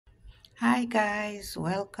Hi guys,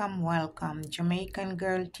 welcome, Jamaican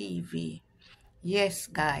Girl TV. Yes,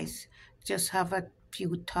 guys, just have a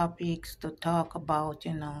few topics to talk about,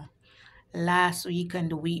 last week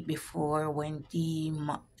and the week before when Dee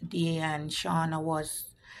and Shauna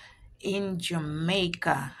was in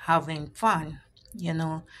Jamaica having fun. You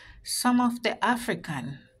know, some of the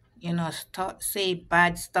African, say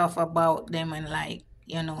bad stuff about them and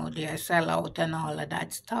they're sellout and all of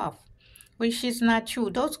that stuff, which is not true.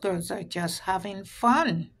 Those girls are just having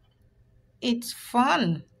fun. It's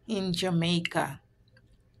fun in Jamaica,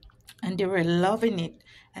 and they were loving it.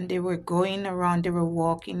 And they were going around, they were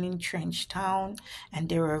walking in Trench Town, and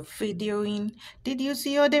they were videoing. Did you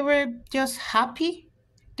see how they were just happy?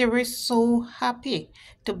 They were so happy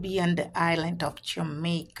to be on the island of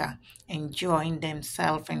Jamaica, enjoying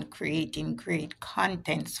themselves and creating great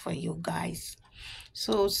contents for you guys.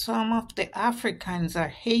 So some of the Africans are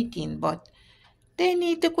hating, but they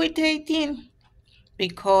need to quit hating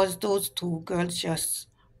because those two girls just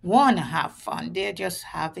want to have fun. They're just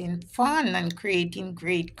having fun and creating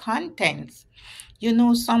great contents.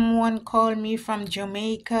 Someone called me from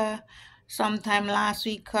Jamaica sometime last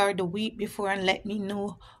week or the week before and let me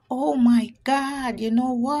know, oh my God, you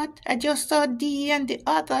know what? I just saw Dee and the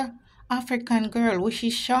other African girl, which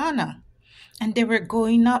is Shauna, and they were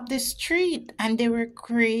going up the street and they were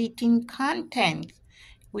creating content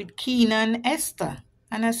with Keena and Esther.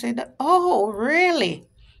 And I said, oh, really?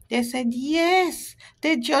 They said, yes,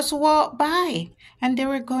 they just walked by and they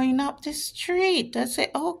were going up the street. I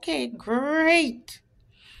said, okay, great.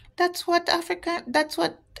 That's what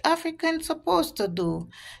Africans supposed to do.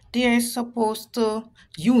 They're supposed to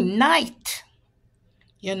unite,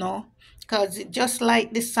 you know, because just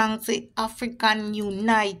like the song say, African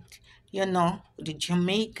unite, the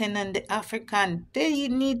Jamaican and the African, they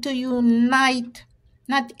need to unite,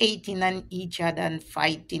 not hating on each other and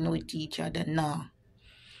fighting with each other. No.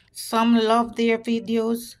 Some love their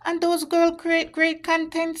videos, and those girls create great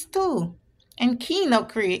contents too. And Kino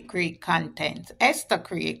create great contents. Esther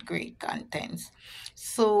create great contents.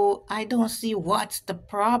 So I don't see what's the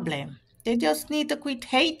problem. They just need to quit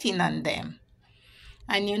hating on them.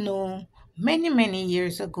 And many, many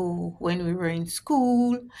years ago when we were in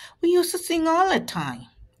school, we used to sing all the time,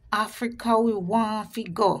 Africa we want to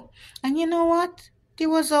go. And you know what? There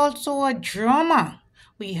was also a drummer.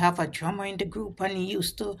 We have a drummer in the group and he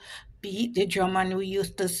used to beat the drum and we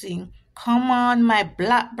used to sing, come on my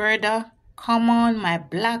black brother, come on my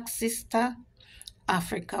black sister,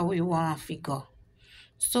 Africa we want to go.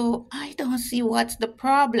 So I don't see what's the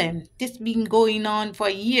problem. This been going on for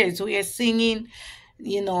years. We are singing,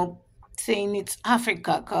 you know, saying it's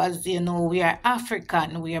Africa because, we are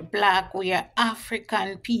African, we are black, we are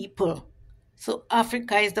African people. So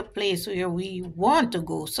Africa is the place where we want to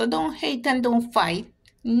go. So don't hate and don't fight.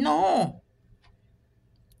 No.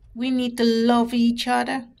 We need to love each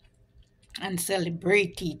other and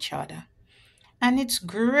celebrate each other. And it's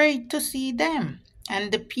great to see them.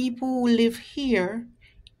 And the people who live here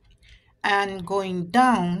and going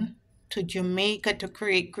down to Jamaica to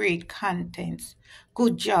create great contents.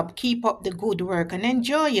 Good job. Keep up the good work and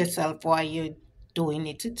enjoy yourself while you're doing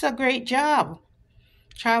it. It's a great job.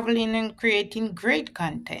 Traveling and creating great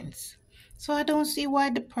contents. So I don't see why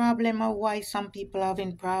the problem or why some people are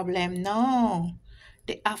having problem. No.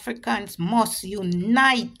 The Africans must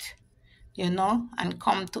unite, and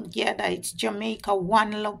come together. It's Jamaica,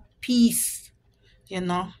 one love, peace,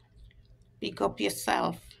 Pick up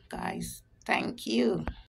yourself, guys. Thank you.